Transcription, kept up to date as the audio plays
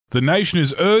The nation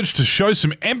is urged to show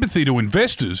some empathy to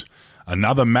investors.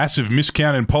 Another massive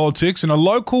miscount in politics, and a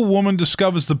local woman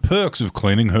discovers the perks of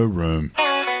cleaning her room.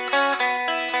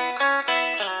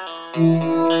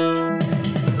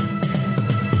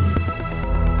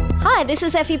 Hi, this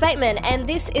is Effie Bateman, and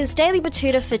this is Daily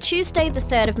Batuta for Tuesday, the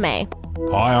 3rd of May.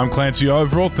 Hi, I'm Clancy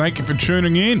Overall. Thank you for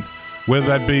tuning in. Whether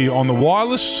that be on the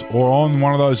wireless or on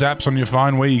one of those apps on your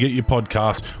phone where you get your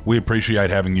podcast, we appreciate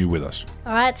having you with us.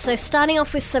 All right, so starting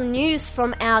off with some news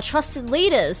from our trusted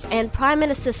leaders, and Prime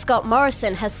Minister Scott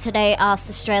Morrison has today asked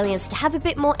Australians to have a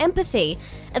bit more empathy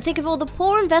and think of all the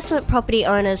poor investment property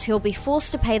owners who will be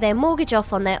forced to pay their mortgage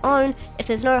off on their own if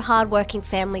there's no hard-working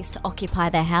families to occupy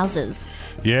their houses.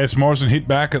 Yes, Morrison hit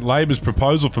back at Labor's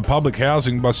proposal for public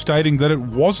housing by stating that it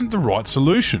wasn't the right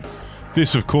solution.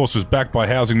 This, of course, was backed by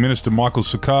Housing Minister Michael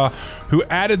Sukkar, who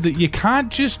added that you can't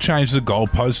just change the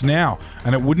goalposts now,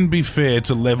 and it wouldn't be fair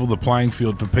to level the playing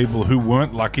field for people who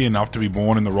weren't lucky enough to be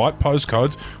born in the right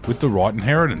postcodes with the right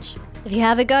inheritance. If you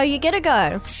have a go, you get a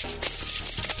go.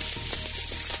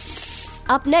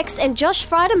 Up next, and Josh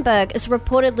Frydenberg is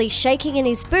reportedly shaking in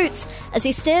his boots as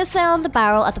he stares down the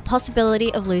barrel at the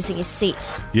possibility of losing his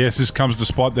seat. Yes, this comes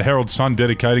despite the Herald Sun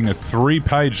dedicating a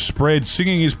 3-page spread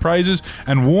singing his praises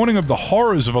and warning of the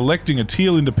horrors of electing a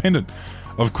Teal independent.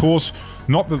 Of course,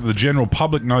 not that the general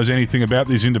public knows anything about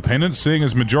these independents, seeing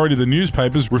as majority of the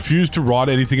newspapers refuse to write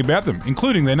anything about them,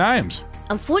 including their names.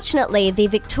 Unfortunately, the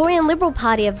Victorian Liberal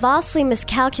Party have vastly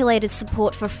miscalculated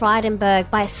support for Frydenberg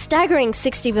by a staggering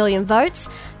 60 million votes,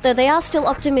 though they are still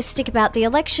optimistic about the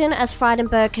election, as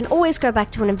Frydenberg can always go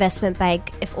back to an investment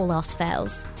bank if all else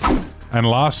fails. And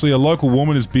lastly, a local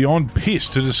woman is beyond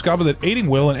pissed to discover that eating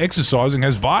well and exercising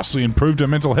has vastly improved her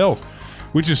mental health,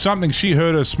 which is something she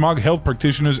heard her smug health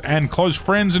practitioners and close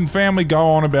friends and family go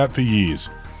on about for years.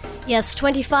 Yes,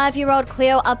 25-year-old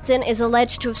Cleo Upton is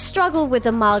alleged to have struggled with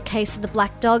a mild case of the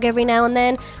black dog every now and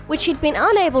then, which he'd been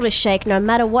unable to shake no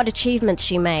matter what achievements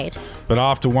she made. But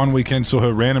after one weekend saw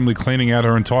her randomly cleaning out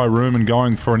her entire room and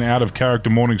going for an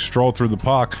out-of-character morning stroll through the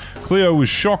park, Cleo was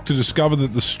shocked to discover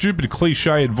that the stupid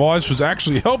cliche advice was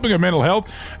actually helping her mental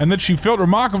health and that she felt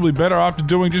remarkably better after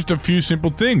doing just a few simple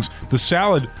things. The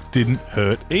salad didn't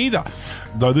hurt either.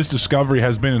 Though this discovery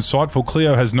has been insightful,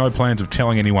 Cleo has no plans of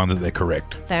telling anyone that they're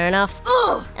correct. Fair enough.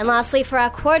 And lastly, for our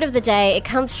quote of the day, it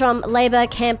comes from Labor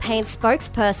campaign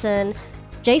spokesperson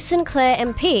Jason Clare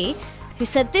MP, who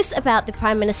said this about the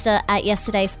Prime Minister at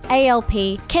yesterday's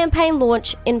ALP campaign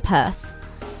launch in Perth.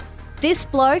 "This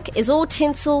bloke is all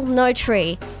tinsel, no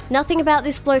tree. Nothing about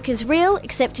this bloke is real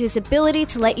except his ability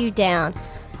to let you down.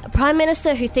 A Prime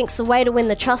Minister who thinks the way to win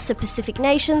the trust of Pacific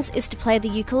nations is to play the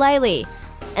ukulele,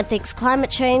 and thinks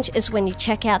climate change is when you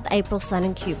check out the April sun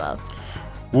in Cuba."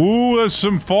 Ooh, there's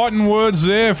some fighting words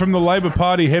there from the Labor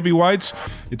Party heavyweights.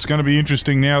 It's going to be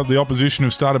interesting now that the opposition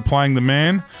have started playing the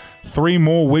man. 3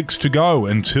 more weeks to go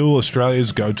until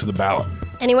Australians go to the ballot.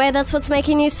 Anyway, that's what's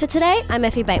making news for today. I'm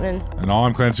Effie Bateman. And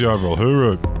I'm Clancy Overall.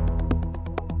 Hooroo.